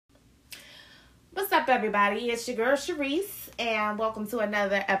up, everybody? It's your girl, Sharice, and welcome to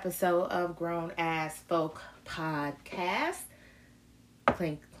another episode of Grown Ass Folk Podcast.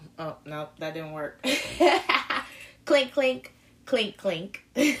 Clink. Oh, no, that didn't work. Clink, clink, clink, clink.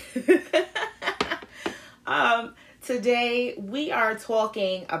 Today, we are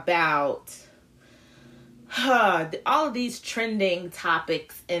talking about all of these trending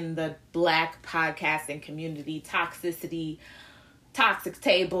topics in the Black podcasting community: toxicity, toxic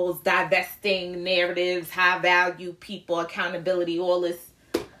tables, divesting narratives, high value people, accountability, all this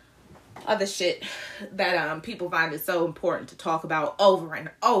other shit that people find it so important to talk about over and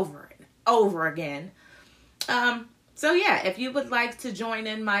over and over again. So yeah, if you would like to join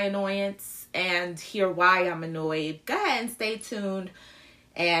in my annoyance and hear why I'm annoyed, go ahead and stay tuned,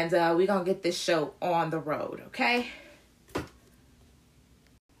 and we're gonna get this show on the road, okay?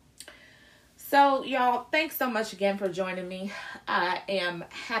 So, y'all, thanks so much again for joining me. I am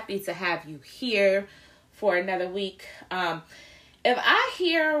happy to have you here for another week. If I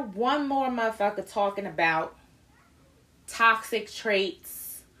hear one more motherfucker talking about toxic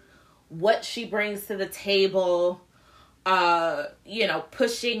traits, what she brings to the table,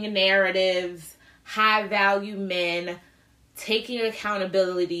 pushing narratives, high value men, taking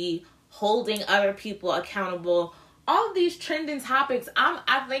accountability, holding other people accountable, all of these trending topics,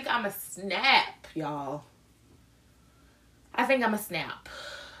 I think I'm a snap, y'all. I think I'm a snap.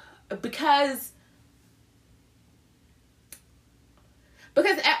 Because,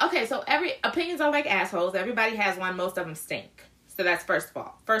 okay, so opinions are like assholes. Everybody has one. Most of them stink. So that's first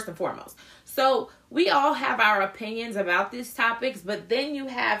and foremost. So we all have our opinions about these topics, but then you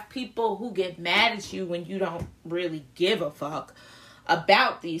have people who get mad at you when you don't really give a fuck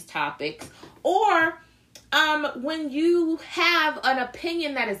about these topics, or when you have an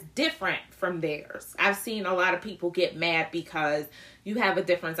opinion that is different from theirs. I've seen a lot of people get mad because you have a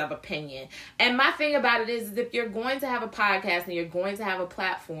difference of opinion. And my thing about it is if you're going to have a podcast and you're going to have a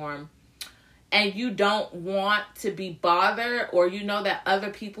platform and you don't want to be bothered, or you know that other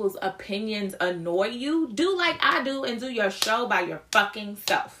people's opinions annoy you, do like I do and do your show by your fucking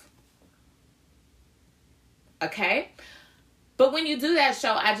self. Okay? But when you do that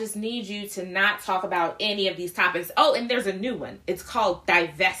show, I just need you to not talk about any of these topics. Oh, and there's a new one. It's called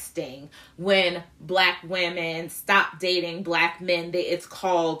divesting. When Black women stop dating Black men,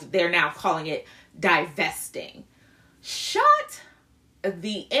 they're now calling it divesting. Shut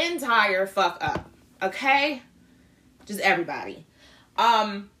the entire fuck up. Okay? Just everybody.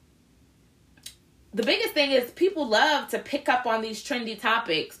 The biggest thing is people love to pick up on these trendy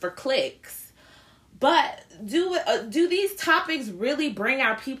topics for clicks. But do these topics really bring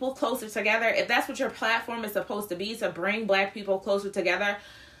our people closer together? If that's what your platform is supposed to be, to bring Black people closer together,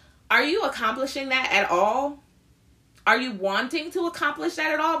 are you accomplishing that at all? Are you wanting to accomplish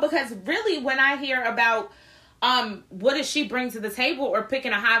that at all? Because really, when I hear about what does she bring to the table, or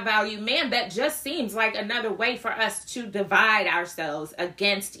picking a high value man, that just seems like another way for us to divide ourselves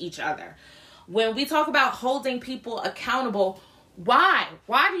against each other. When we talk about holding people accountable, why?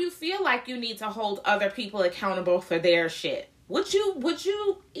 Why do you feel like you need to hold other people accountable for their shit? What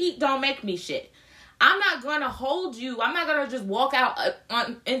you eat don't make me shit. I'm not going to hold you. I'm not going to just walk out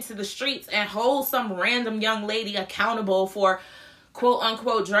into the streets and hold some random young lady accountable for quote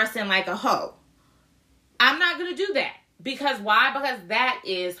unquote dressing like a hoe. I'm not going to do that. Because why? Because that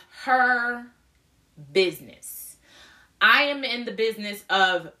is her business. I am in the business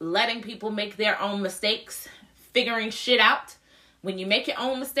of letting people make their own mistakes, figuring shit out. When you make your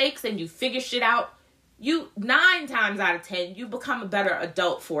own mistakes and you figure shit out, 9 times out of 10, you become a better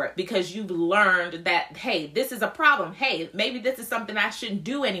adult for it, because you've learned that, hey, this is a problem. Hey, maybe this is something I shouldn't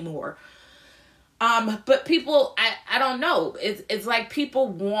do anymore. But people, I don't know. It's like people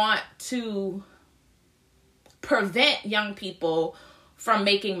want to prevent young people from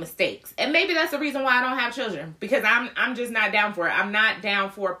making mistakes. And maybe that's the reason why I don't have children, because I'm just not down for it. I'm not down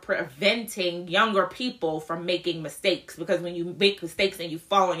for preventing younger people from making mistakes, because when you make mistakes and you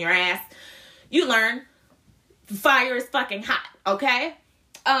fall on your ass, you learn fire is fucking hot, okay?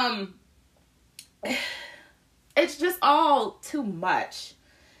 It's just all too much.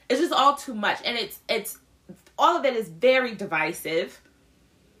 It's just all too much, and it's all of it is very divisive.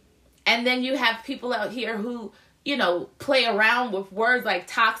 And then you have people out here who, play around with words like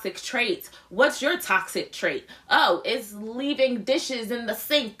toxic traits. What's your toxic trait? Oh, it's leaving dishes in the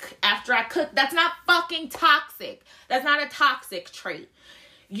sink after I cook. That's not fucking toxic. That's not a toxic trait.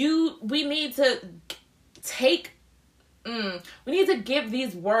 We need to give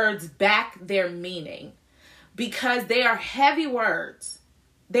these words back their meaning, because they are heavy words.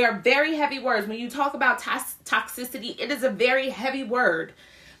 They are very heavy words. When you talk about toxicity, it is a very heavy word.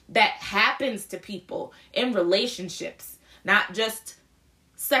 that happens to people in relationships, not just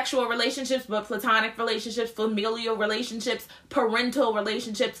sexual relationships, but platonic relationships, familial relationships, parental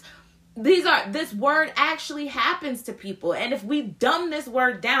relationships. This word actually happens to people. And if we dumb this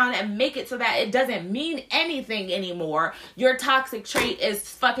word down and make it so that it doesn't mean anything anymore, your toxic trait is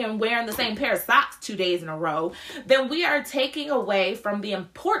fucking wearing the same pair of socks 2 days in a row, then we are taking away from the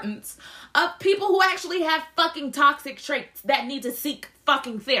importance of people who actually have fucking toxic traits that need to seek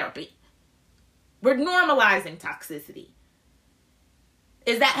fucking therapy. We're normalizing toxicity.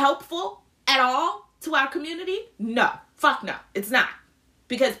 Is that helpful at all to our community? No. Fuck no. It's not.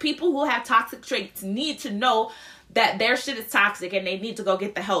 Because people who have toxic traits need to know that their shit is toxic and they need to go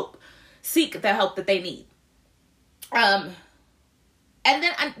get the help. Seek the help that they need. And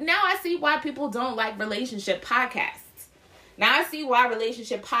then now I see why people don't like relationship podcasts. Now I see why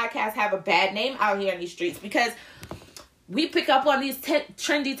relationship podcasts have a bad name out here in these streets. Because we pick up on these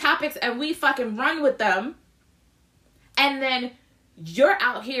trendy topics and we fucking run with them. And then you're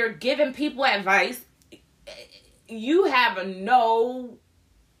out here giving people advice. You have no...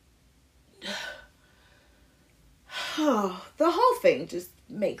 the whole thing just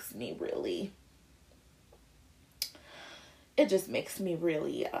makes me really... It just makes me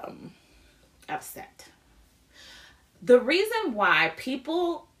really upset. The reason why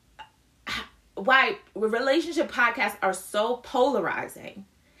relationship podcasts are so polarizing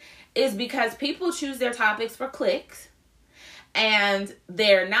is because people choose their topics for clicks, and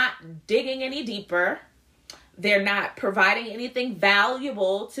they're not digging any deeper. They're not providing anything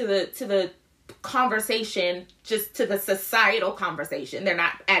valuable to the conversation, just to the societal conversation. They're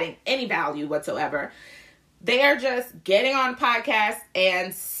not adding any value whatsoever. They are just getting on podcasts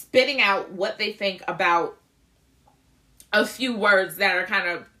and spitting out what they think about a few words that are kind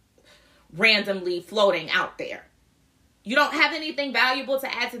of randomly floating out there. You don't have anything valuable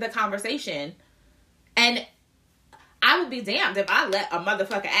to add to the conversation. And I would be damned if I let a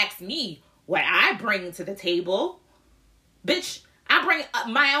motherfucker ask me what I bring to the table. Bitch, I bring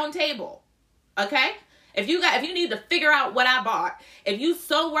my own table. Okay? If you need to figure out what I bought, if you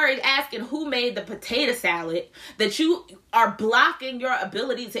so worried asking who made the potato salad that you are blocking your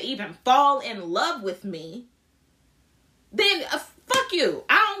ability to even fall in love with me, then fuck you.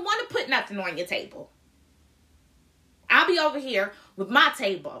 I don't want to put nothing on your table. I'll be over here with my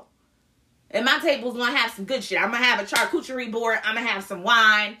table. And my table's going to have some good shit. I'm going to have a charcuterie board. I'm going to have some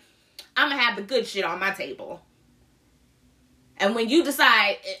wine. I'm going to have the good shit on my table. And when you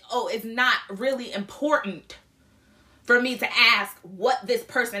decide, it's not really important for me to ask what this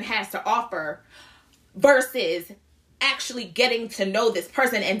person has to offer versus actually getting to know this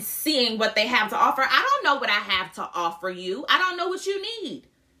person and seeing what they have to offer. I don't know what I have to offer you. I don't know what you need.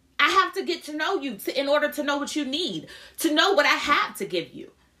 I have to get to know you in order to know what you need, to know what I have to give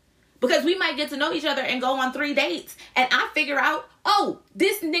you. Because we might get to know each other and go on 3 dates and I figure out,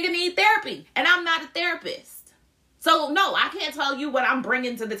 this nigga need therapy and I'm not a therapist. So no, I can't tell you what I'm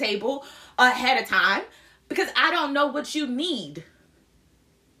bringing to the table ahead of time because I don't know what you need.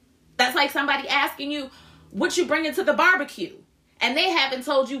 That's like somebody asking you what you bringing to the barbecue and they haven't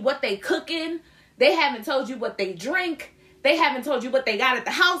told you what they cooking. They haven't told you what they drink. They haven't told you what they got at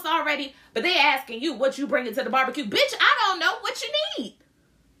the house already, but they asking you what you bringing to the barbecue. Bitch, I don't know what you need.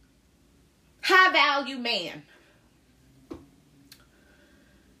 High value man.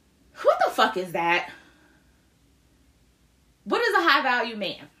 What the fuck is that? What is a high value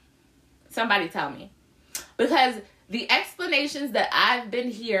man? Somebody tell me. Because the explanations that I've been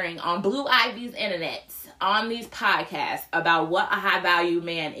hearing on Blue Ivy's internet, on these podcasts about what a high value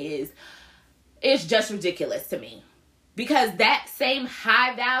man is just ridiculous to me. Because that same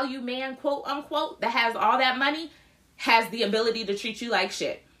high value man, quote unquote, that has all that money, has the ability to treat you like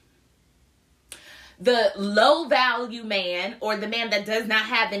shit. The low value man, or the man that does not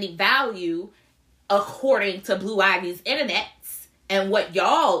have any value, according to Blue Ivy's internet and what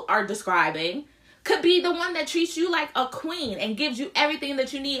y'all are describing, could be the one that treats you like a queen and gives you everything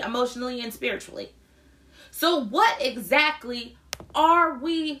that you need emotionally and spiritually. So what exactly are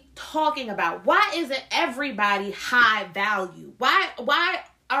we talking about? Why isn't everybody high value? Why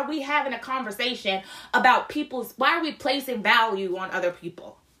are we having a conversation about why are we placing value on other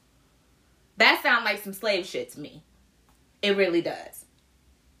people? That sounds like some slave shit to me. It really does.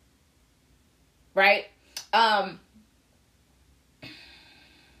 Right?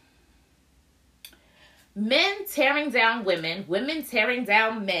 Men tearing down women, women tearing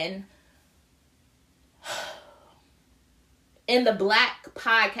down men in the Black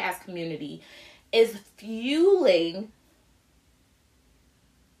podcast community is fueling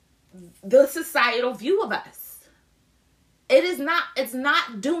the societal view of us. it's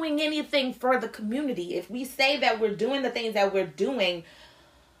not doing anything for the community. If we say that we're doing the things that we're doing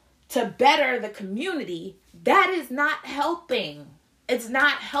to better the community, that is not helping. It's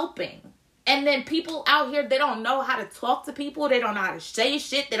not helping. And then people out here, they don't know how to talk to people. They don't know how to say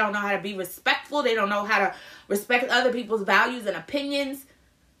shit. They don't know how to be respectful. They don't know how to respect other people's values and opinions.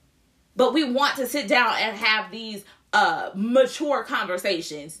 But we want to sit down and have these mature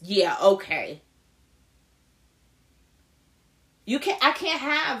conversations. Yeah, okay. I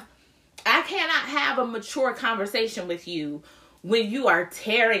cannot have a mature conversation with you when you are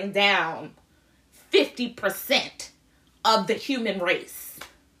tearing down 50% of the human race.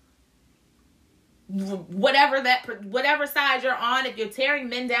 Whatever side you're on, if you're tearing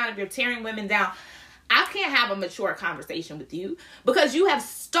men down, if you're tearing women down, I can't have a mature conversation with you because you have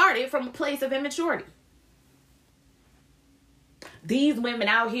started from a place of immaturity. These women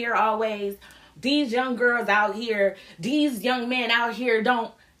out here always, these young girls out here, these young men out here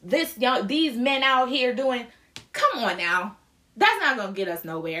these men out here doing, come on now. That's not going to get us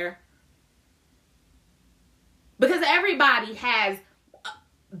nowhere. Because everybody has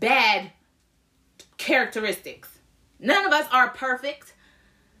bad characteristics. None of us are perfect.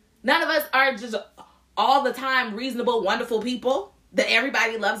 None of us are just all the time reasonable, wonderful people that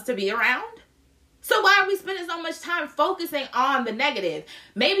everybody loves to be around. So why are we spending so much time focusing on the negative?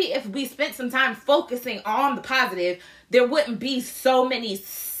 Maybe if we spent some time focusing on the positive, there wouldn't be so many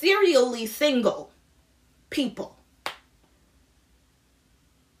serially single people.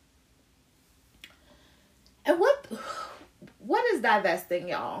 And what is divesting,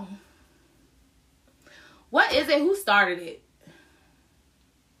 y'all? What is it? Who started it?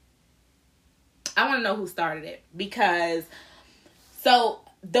 I want to know who started it, because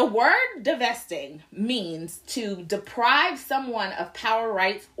the word divesting means to deprive someone of power,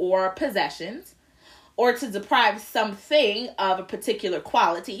 rights, or possessions, or to deprive something of a particular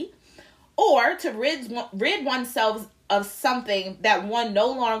quality, or to rid oneself of something that one no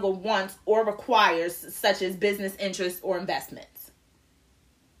longer wants or requires, such as business interests or investments.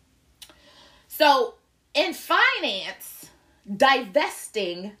 So in finance,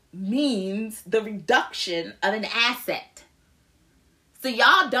 divesting means the reduction of an asset. So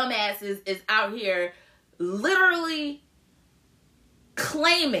y'all dumbasses is out here literally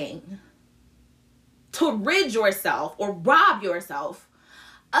claiming to rid yourself or rob yourself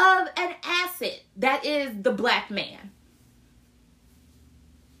of an asset that is the black man.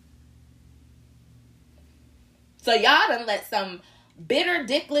 So y'all done let some bitter,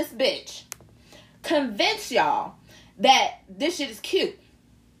 dickless bitch convince y'all that this shit is cute,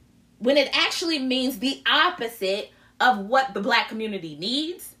 when it actually means the opposite of what the black community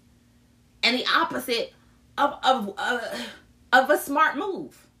needs, and the opposite of a smart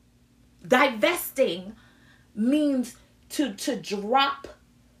move. Divesting means to drop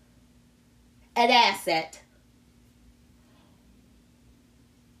an asset,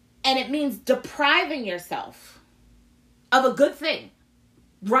 and it means depriving yourself of a good thing,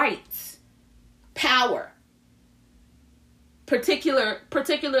 rights, power, particular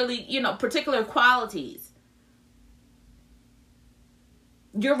qualities.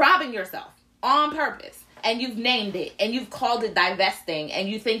 You're robbing yourself on purpose, and you've named it, and you've called it divesting, and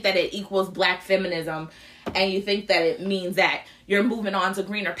you think that it equals black feminism, and you think that it means that you're moving on to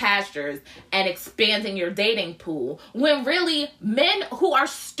greener pastures and expanding your dating pool, when really men who are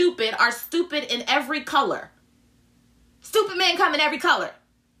stupid in every color. Stupid men come in every color.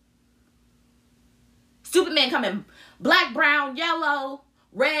 Stupid men come in black, brown, yellow,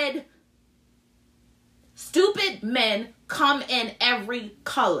 red. Stupid men come in every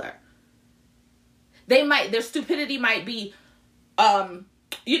color. Their stupidity might be,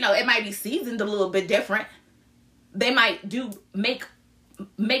 it might be seasoned a little bit different. They might make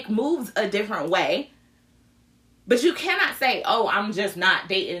moves a different way. But you cannot say, oh, I'm just not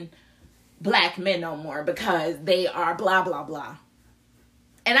dating black men no more because they are blah, blah, blah.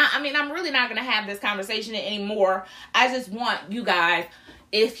 And I'm really not going to have this conversation anymore. I just want you guys,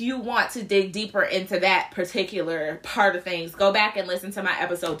 if you want to dig deeper into that particular part of things, go back and listen to my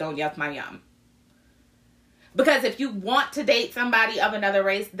episode, Don't Yuck My Yum. Because if you want to date somebody of another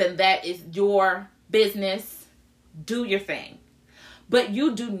race, then that is your business. Do your thing. But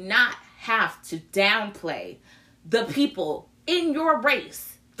you do not have to downplay the people in your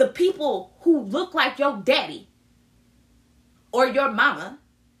race, the people who look like your daddy or your mama,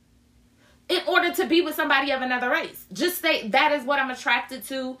 in order to be with somebody of another race. Just say, that is what I'm attracted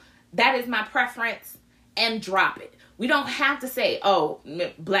to, that is my preference, and drop it. We don't have to say, oh,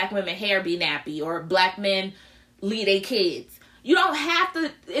 black women hair be nappy, or black men lead their kids. You don't have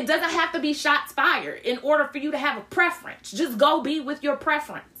to, it doesn't have to be shots fired in order for you to have a preference. Just go be with your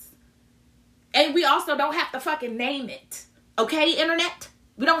preference. And we also don't have to fucking name it. Okay, internet?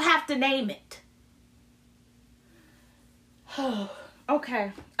 We don't have to name it.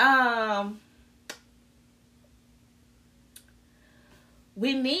 Okay.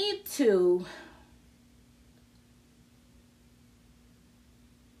 We need to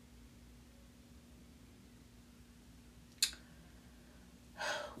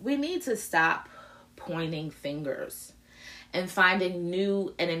stop pointing fingers and finding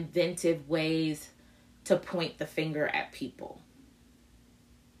new and inventive ways to point the finger at people,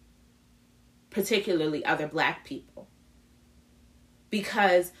 particularly other Black people,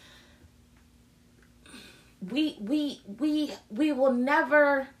 because we will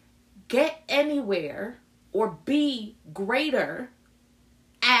never get anywhere or be greater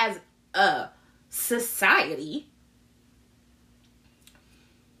as a society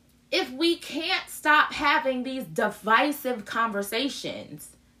if we can't stop having these divisive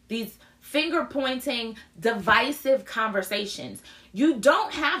conversations, these finger-pointing, divisive conversations. You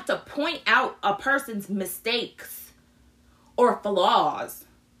don't have to point out a person's mistakes or flaws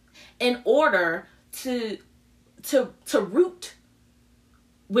in order to root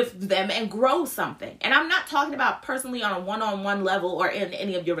with them and grow something. And I'm not talking about personally on a one-on-one level or in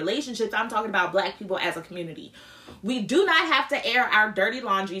any of your relationships. I'm talking about Black people as a community. We do not have to air our dirty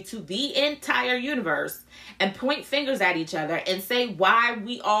laundry to the entire universe and point fingers at each other and say why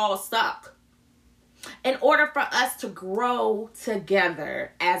we all suck in order for us to grow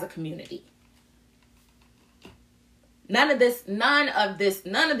together as a community. None of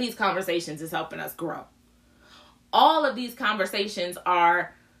these conversations is helping us grow. All of these conversations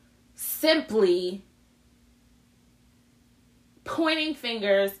are simply pointing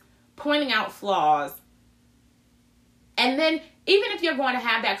fingers, pointing out flaws. And then even if you're going to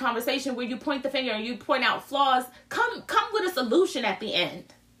have that conversation where you point the finger and you point out flaws, come with a solution at the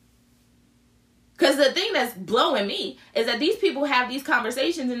end. Because the thing that's blowing me is that these people have these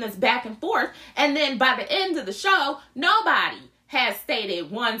conversations and this back and forth, and then by the end of the show, nobody has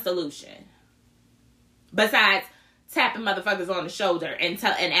stated one solution besides tapping motherfuckers on the shoulder and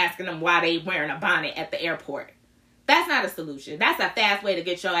asking them why they wearing a bonnet at the airport. That's not a solution. That's a fast way to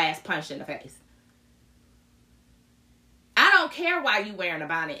get your ass punched in the face. I don't care why you wearing a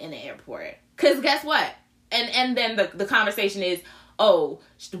bonnet in the airport. Because guess what? And then the conversation is,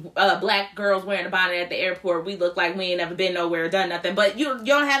 Black girls wearing a bonnet at the airport. We look like we ain't never been nowhere or done nothing. But you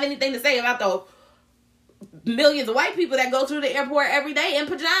don't have anything to say about those millions of white people that go through the airport every day in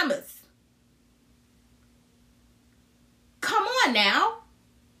pajamas. Come on now.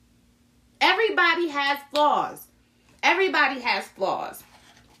 Everybody has flaws. Everybody has flaws.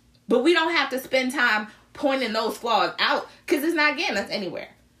 But we don't have to spend time pointing those flaws out because it's not getting us anywhere.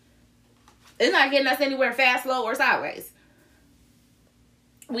 It's not getting us anywhere fast, slow, or sideways.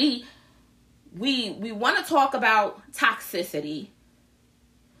 We want to talk about toxicity.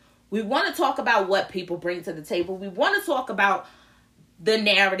 We want to talk about what people bring to the table. We want to talk about the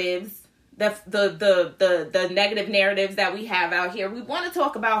narratives, the negative narratives that we have out here. We want to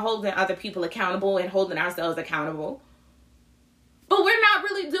talk about holding other people accountable and holding ourselves accountable. But we're not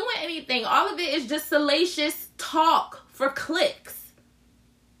really doing anything. All of it is just salacious talk for clicks.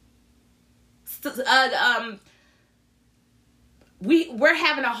 We're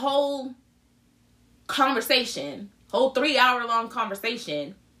having a whole conversation, whole 3-hour-long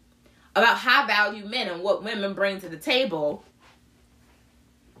conversation about high value men and what women bring to the table.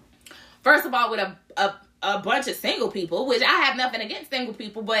 First of all, with a bunch of single people, which I have nothing against single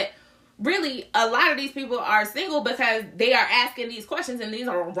people, but really a lot of these people are single because they are asking these questions and these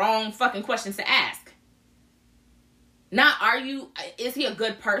are wrong fucking questions to ask. Not is he a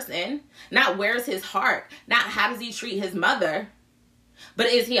good person? Not where's his heart? Not how does he treat his mother? But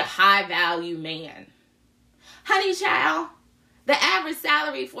is he a high value man? Honey child, the average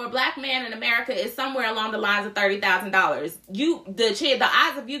salary for a Black man in America is somewhere along the lines of $30,000. The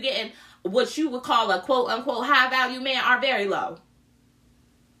odds of you getting what you would call a quote unquote high value man are very low.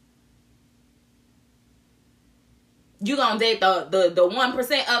 You gonna date the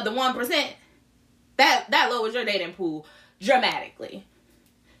 1% of the 1%. That lowers your dating pool dramatically.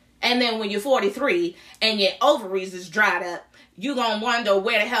 And then when you're 43 and your ovaries is dried up, you gonna wonder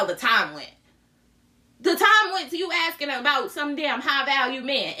where the hell the time went. The time went to you asking about some damn high value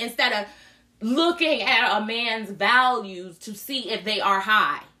man instead of looking at a man's values to see if they are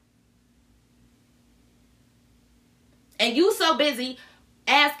high. And you so busy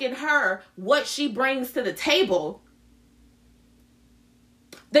asking her what she brings to the table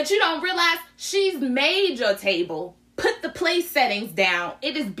that you don't realize she's made your table, put the place settings down.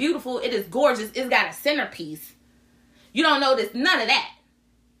 It is beautiful. It is gorgeous. It's got a centerpiece. You don't notice none of that.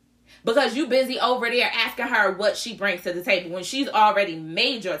 Because you busy over there asking her what she brings to the table when she's already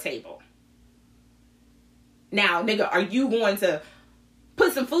made your table. Now, nigga, are you going to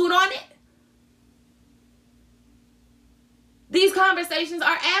put some food on it? These conversations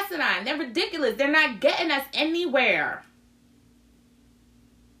are asinine. They're ridiculous. They're not getting us anywhere.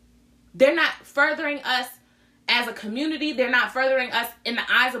 They're not furthering us as a community. They're not furthering us in the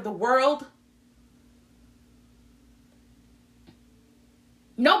eyes of the world.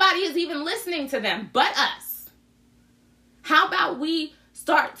 Nobody is even listening to them but us. How about we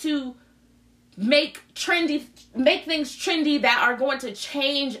start to make things trendy that are going to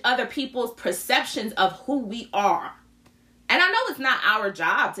change other people's perceptions of who we are? And I know it's not our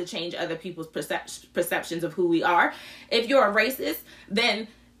job to change other people's perceptions of who we are. If you're a racist, then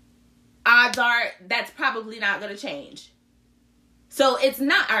odds are that's probably not going to change. So it's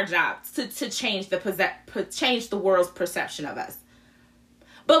not our job to change the world's perception of us.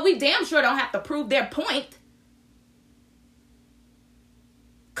 But we damn sure don't have to prove their point.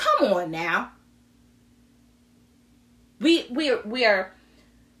 Come on now. We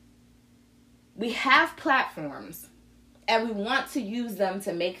have platforms and we want to use them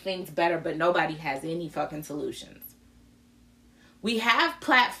to make things better, but nobody has any fucking solutions. We have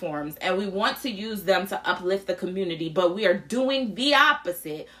platforms and we want to use them to uplift the community, but we are doing the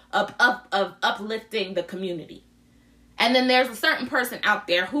opposite of uplifting the community. And then there's a certain person out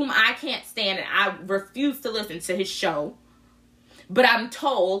there whom I can't stand and I refuse to listen to his show. But I'm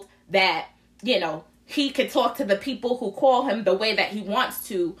told that, you know, he can talk to the people who call him the way that he wants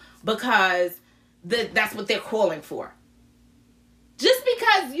to because that's what they're calling for. Just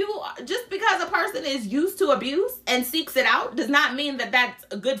because a person is used to abuse and seeks it out does not mean that that's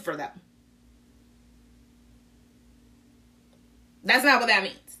good for them. That's not what that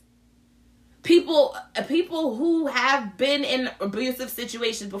means. People who have been in abusive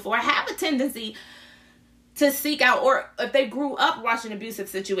situations before have a tendency to seek out, or if they grew up watching abusive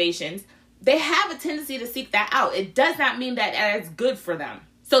situations, they have a tendency to seek that out. It does not mean that it's good for them.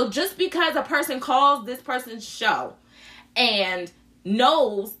 So just because a person calls this person's show and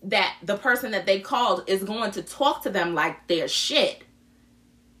knows that the person that they called is going to talk to them like they're shit,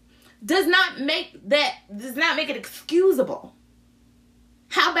 does not make it excusable.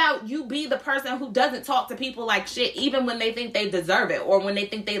 How about you be the person who doesn't talk to people like shit even when they think they deserve it or when they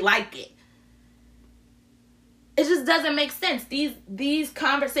think they like it? It just doesn't make sense. These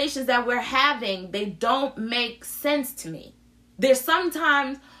conversations that we're having, they don't make sense to me. There's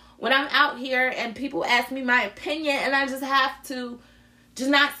sometimes when I'm out here and people ask me my opinion and I just have to just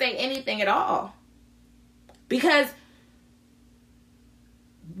not say anything at all. Because,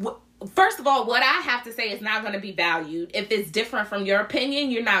 first of all, what I have to say is not going to be valued. If it's different from your opinion,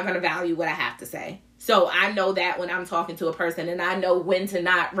 you're not going to value what I have to say. So I know that when I'm talking to a person, and I know when to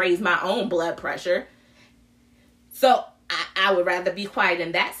not raise my own blood pressure. So I would rather be quiet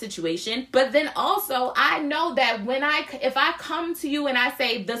in that situation. But then also, I know that if I come to you and I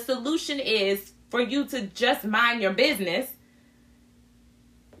say the solution is for you to just mind your business,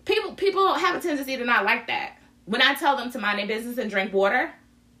 people have a tendency to not like that. When I tell them to mind their business and drink water,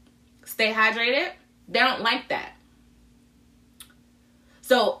 stay hydrated, they don't like that.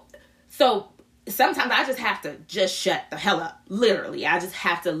 So sometimes I just have to just shut the hell up. Literally. I just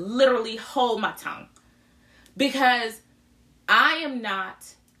have to literally hold my tongue. Because I am not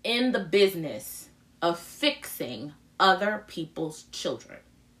in the business of fixing other people's children.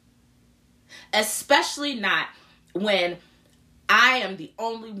 Especially not when I am the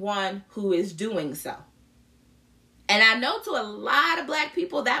only one who is doing so. And I know to a lot of black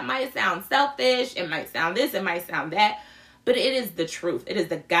people that might sound selfish, it might sound this, it might sound that, but it is the truth. It is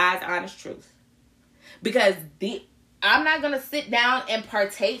the God's honest truth. Because I'm not going to sit down and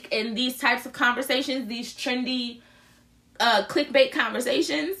partake in these types of conversations, these trendy clickbait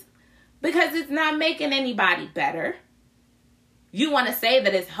conversations, because it's not making anybody better. You want to say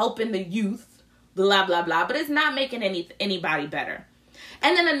that it's helping the youth, blah, blah, blah, but it's not making anybody better.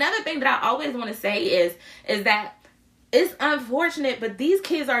 And then another thing that I always want to say is that it's unfortunate, but these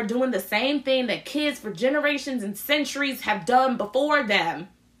kids are doing the same thing that kids for generations and centuries have done before them.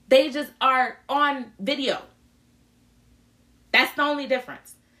 They just are on video. That's the only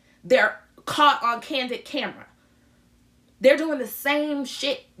difference. They're caught on candid camera. They're doing the same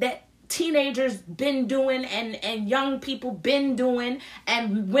shit that teenagers been doing and young people been doing,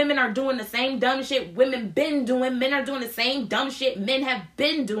 and women are doing the same dumb shit women been doing. Men are doing the same dumb shit men have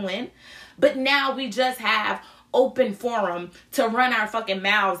been doing. But now we just have open forum to run our fucking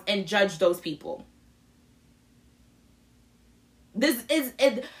mouths and judge those people.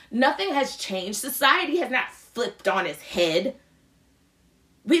 Nothing has changed. Society has not flipped on its head.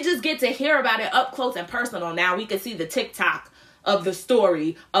 We just get to hear about it up close and personal. Now we can see the TikTok of the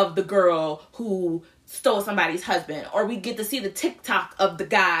story of the girl who stole somebody's husband, or we get to see the TikTok of the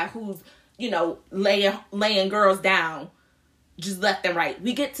guy who's, laying girls down just left and right.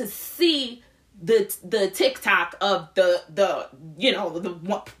 We get to see the TikTok of the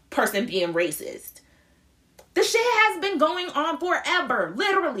one person being racist. The shit has been going on forever.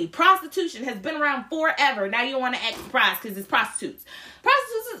 Literally, prostitution has been around forever. Now you want to act surprised because it's prostitutes.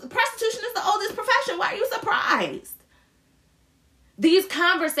 Prostitution is the oldest profession. Why are you surprised? These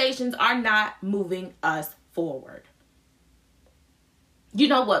conversations are not moving us forward. You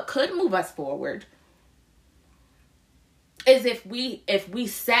know what could move us forward is if we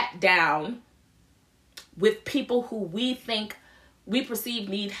sat down with people who we think we perceive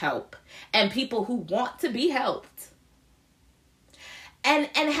need help and people who want to be helped, and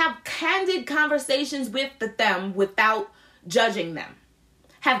have candid conversations with them without judging them.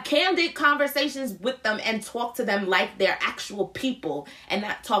 Have candid conversations with them and talk to them like they're actual people, and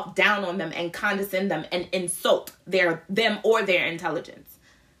not talk down on them and condescend them and insult them or their intelligence.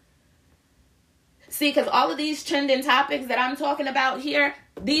 See, because all of these trending topics that I'm talking about here,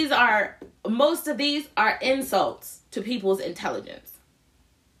 most of these are insults to people's intelligence.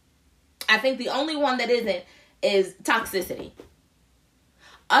 I think the only one that isn't is toxicity.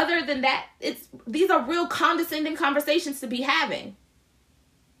 Other than that, these are real condescending conversations to be having.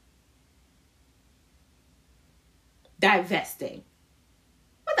 Divesting.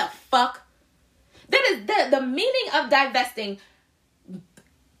 What the fuck? That is the meaning of divesting.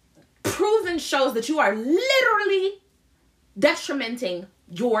 Proven shows that you are literally detrimenting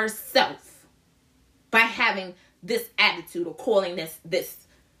yourself by having this attitude or calling this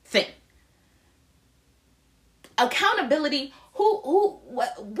thing. Accountability.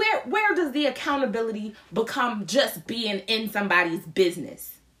 Where does the accountability become just being in somebody's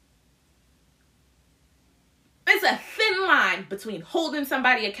business? It's a thin line between holding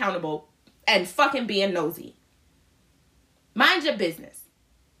somebody accountable and fucking being nosy. Mind your business.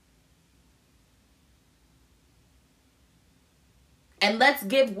 And let's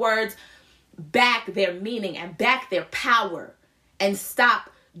give words back their meaning and back their power, and stop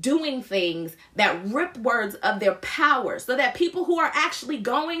doing things that rip words of their power, so that people who are actually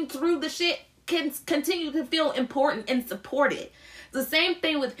going through the shit can continue to feel important and supported. The same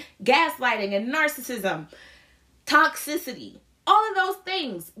thing with gaslighting and narcissism, toxicity, all of those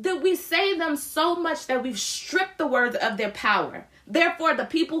things, that we say them so much that we've stripped the words of their power. Therefore, the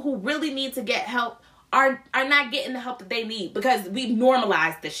people who really need to get help are not getting the help that they need, because we've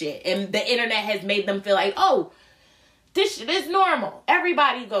normalized the shit, and the internet has made them feel like, oh, this shit is normal.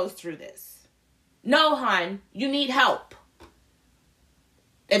 Everybody goes through this. No, hon, you need help.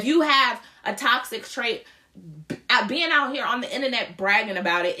 If you have a toxic trait, being out here on the internet bragging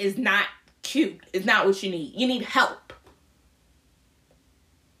about it is not cute. It's not what you need. You need help.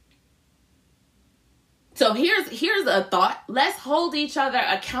 So here's a thought. Let's hold each other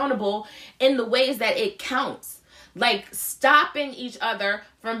accountable in the ways that it counts. Like stopping each other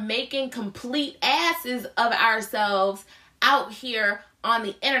from making complete asses of ourselves out here on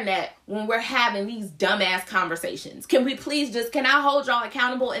the internet when we're having these dumbass conversations. Can I hold y'all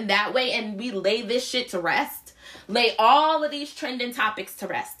accountable in that way, and we lay this shit to rest? Lay all of these trending topics to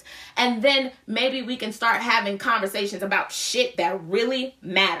rest. And then maybe we can start having conversations about shit that really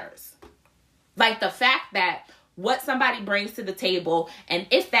matters. Like the fact that what somebody brings to the table, and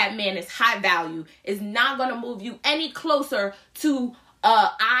if that man is high value, is not going to move you any closer to a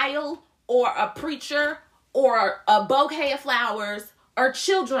aisle or a preacher or a bouquet of flowers or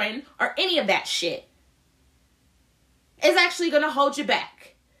children or any of that shit. It's actually going to hold you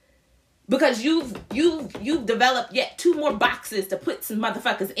back, because you've developed yet 2 more boxes to put some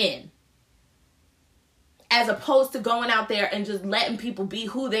motherfuckers in, as opposed to going out there and just letting people be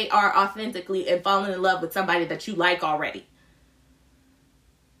who they are authentically and falling in love with somebody that you like already.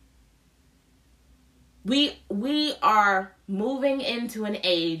 We are moving into an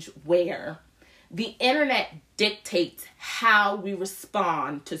age where the internet dictates how we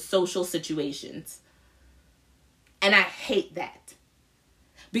respond to social situations. And I hate that,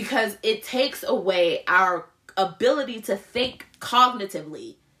 because it takes away our ability to think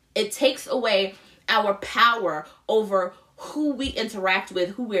cognitively. It takes away our power over who we interact with,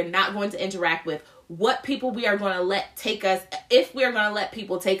 who we're not going to interact with, what people we are going to let take us, if we're going to let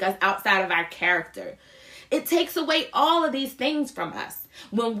people take us outside of our character. It takes away all of these things from us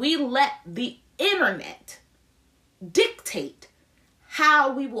when we let the internet dictate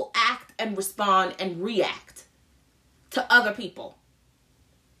how we will act and respond and react. to other people.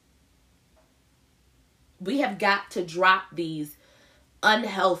 We have got to drop these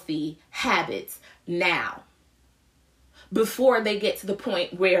unhealthy habits now before they get to the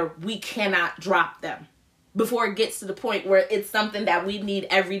point where we cannot drop them. Before it gets to the point where it's something that we need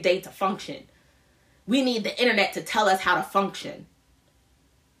every day to function. We need the internet to tell us how to function.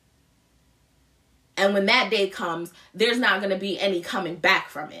 And when that day comes, there's not going to be any coming back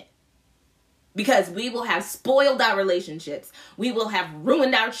from it. Because we will have spoiled our relationships. We will have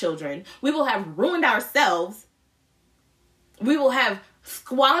ruined our children. We will have ruined ourselves. We will have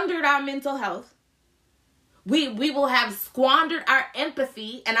squandered our mental health. We will have squandered our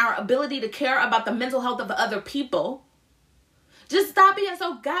empathy and our ability to care about the mental health of other people. Just stop being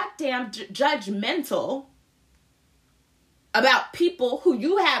so goddamn judgmental about people who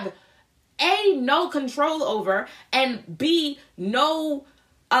you have A, no control over, and B, no,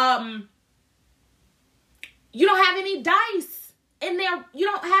 you don't have any dice in their, you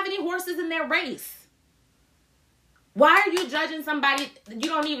don't have any horses in their race. Why are you judging somebody? You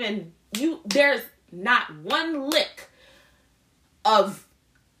don't even, there's not one lick of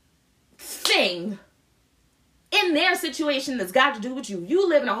thing in their situation that's got to do with you. You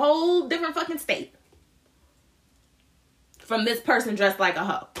live in a whole different fucking state from this person dressed like a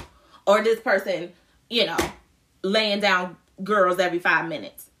hoe. Or this person, laying down girls every 5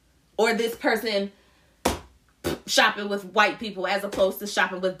 minutes. Or this person shopping with white people as opposed to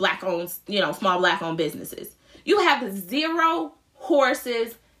shopping with black-owned, small black-owned businesses. You have 0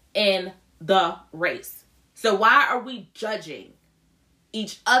 horses in the race. So why are we judging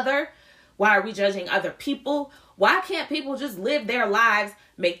each other? Why are we judging other people? Why can't people just live their lives,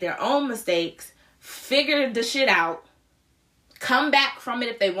 make their own mistakes, figure the shit out, come back from it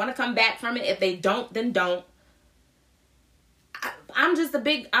if they want to come back from it? If they don't, then don't. I'm a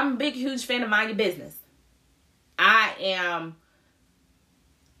big, huge fan of mind your business. I am,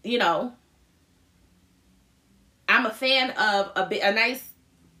 I'm a fan of a nice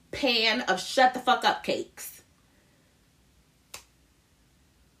pan of shut the fuck up cakes.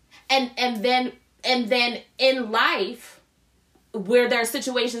 And then in life, where there are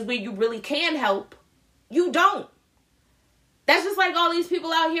situations where you really can help, you don't. That's just like all these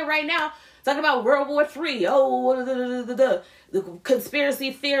people out here right now talking about World War III. The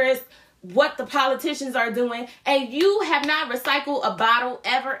conspiracy theorists, what the politicians are doing, and you have not recycled a bottle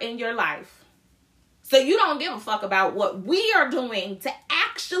ever in your life. So you don't give a fuck about what we are doing to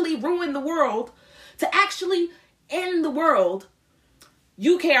actually ruin the world, to actually end the world.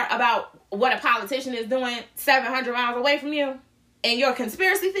 You care about what a politician is doing 700 miles away from you, and your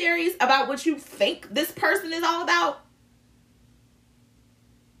conspiracy theories about what you think this person is all about.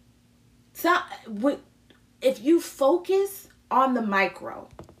 So, if you focus on the micro,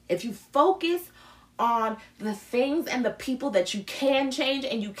 if you focus on the things and the people that you can change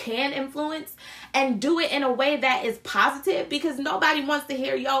and you can influence, and do it in a way that is positive, because nobody wants to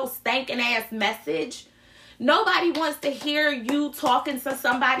hear your stankin' ass message. Nobody wants to hear you talking to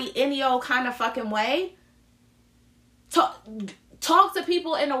somebody any old kind of fucking way. Talk to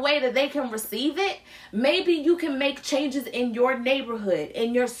people in a way that they can receive it. Maybe you can make changes in your neighborhood,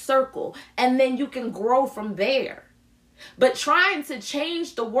 in your circle, and then you can grow from there. But trying to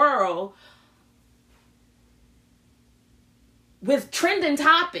change the world with trending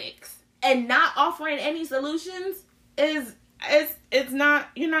topics and not offering any solutions it's not,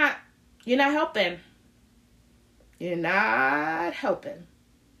 you're not helping. You're not helping.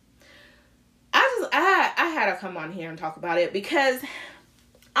 I had to come on here and talk about it because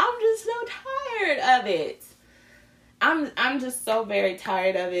I'm just so tired of it. I'm just so very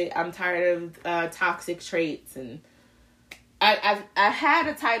tired of it. I'm tired of toxic traits, and I had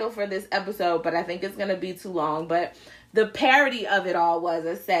a title for this episode, but I think it's gonna be too long. But the parody of it all was,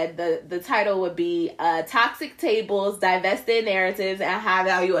 I said the title would be Toxic Tables, Divested Narratives, and High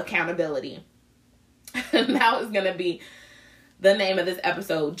Value Accountability. And that was gonna be the name of this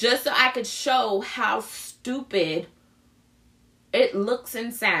episode, just so I could show how stupid it looks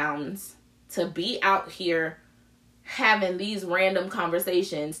and sounds to be out here having these random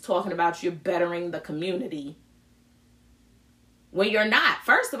conversations talking about you're bettering the community when you're not.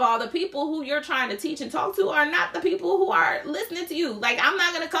 First of all, the people who you're trying to teach and talk to are not the people who are listening to you. Like, I'm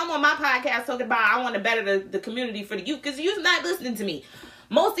not going to come on my podcast talking about I want to better the community for the youth, because you're not listening to me.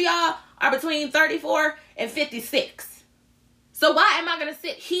 Most of y'all are between 34 and 56. So why am I going to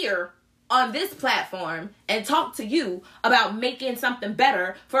sit here on this platform and talk to you about making something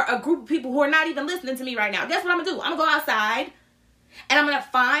better for a group of people who are not even listening to me right now? Guess what I'm going to do? I'm going to go outside and I'm going to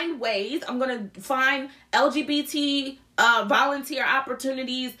find ways. I'm going to find LGBT volunteer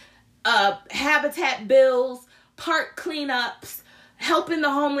opportunities, habitat bills, park cleanups, helping the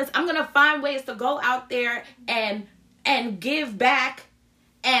homeless. I'm going to find ways to go out there and give back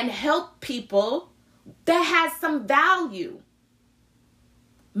and help people that has some value.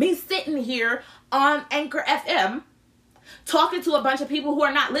 Me sitting here on Anchor FM talking to a bunch of people who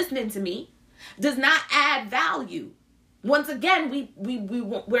are not listening to me does not add value. Once again,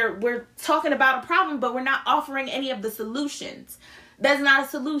 we're talking about a problem, but we're not offering any of the solutions. That's not a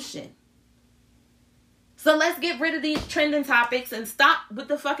solution. So let's get rid of these trending topics and stop with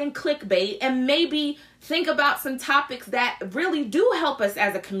the fucking clickbait and maybe think about some topics that really do help us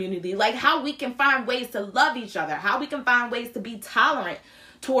as a community, like how we can find ways to love each other, how we can find ways to be tolerant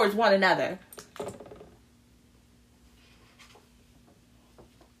towards one another.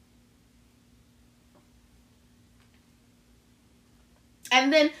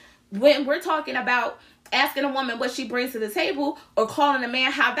 And then when we're talking about asking a woman what she brings to the table or calling a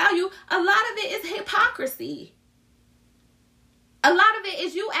man high value, a lot of it is hypocrisy. A lot of it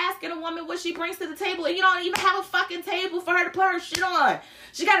is you asking a woman what she brings to the table and you don't even have a fucking table for her to put her shit on.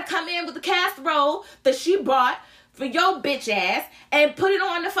 She got to come in with the casserole that she bought for your bitch ass and put it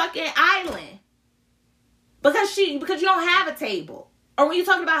on the fucking island. Because you don't have a table. Or when you're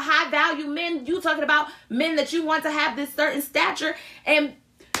talking about high value men, you talking about men that you want to have this certain stature and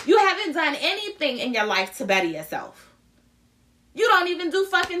you haven't done anything in your life to better yourself. You don't even do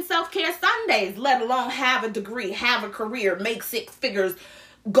fucking self-care Sundays, let alone have a degree, have a career, make 6 figures,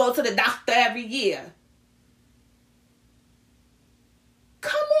 go to the doctor every year.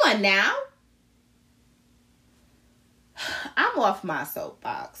 Come on now. I'm off my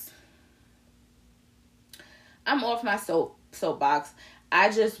soapbox. I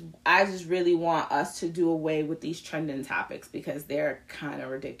just really want us to do away with these trending topics because they're kind of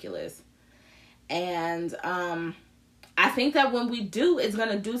ridiculous. And I think that when we do, it's going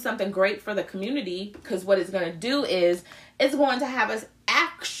to do something great for the community, because what it's going to do is it's going to have us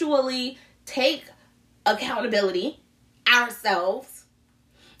actually take accountability ourselves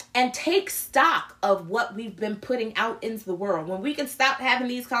and take stock of what we've been putting out into the world. When we can stop having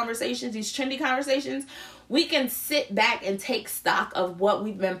these conversations, these trendy conversations, we can sit back and take stock of what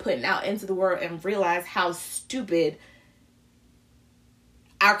we've been putting out into the world and realize how stupid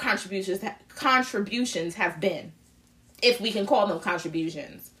our contributions have been. If we can call them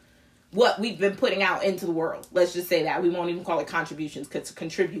contributions. What we've been putting out into the world. Let's just say that. We won't even call it contributions, because to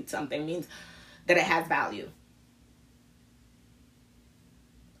contribute something means that it has value.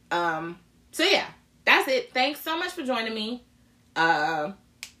 So yeah, that's it. Thanks so much for joining me. I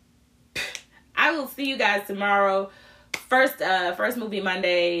will see you guys tomorrow. First movie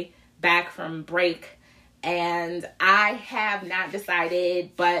Monday, back from break. And I have not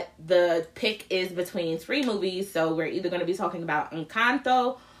decided, but the pick is between 3 movies. So we're either going to be talking about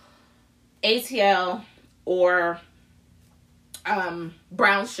Encanto, ATL, or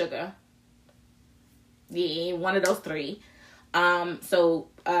Brown Sugar. Yeah, one of those 3. So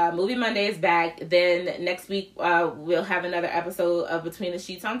Movie Monday is back. Then next week we'll have another episode of Between the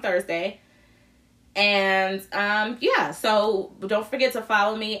Sheets on Thursday. And yeah, so don't forget to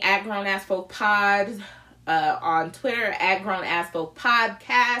follow me at Grown Ass Folk Pod on Twitter, at Grown Ass Folk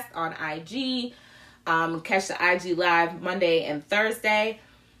Podcast on IG. Catch the IG Live Monday and Thursday.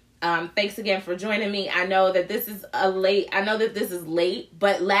 Thanks again for joining me. I know that this is late,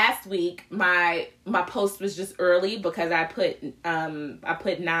 but last week my post was just early because I put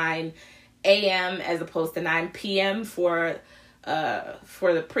 9 a.m. as opposed to 9 p.m. for the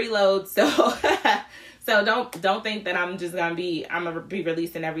preload. So don't think that I'm gonna be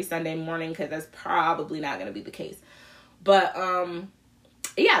releasing every Sunday morning, because that's probably not gonna be the case. But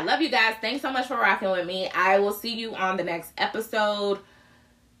yeah, love you guys. Thanks so much for rocking with me. I will see you on the next episode.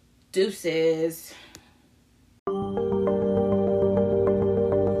 Deuces.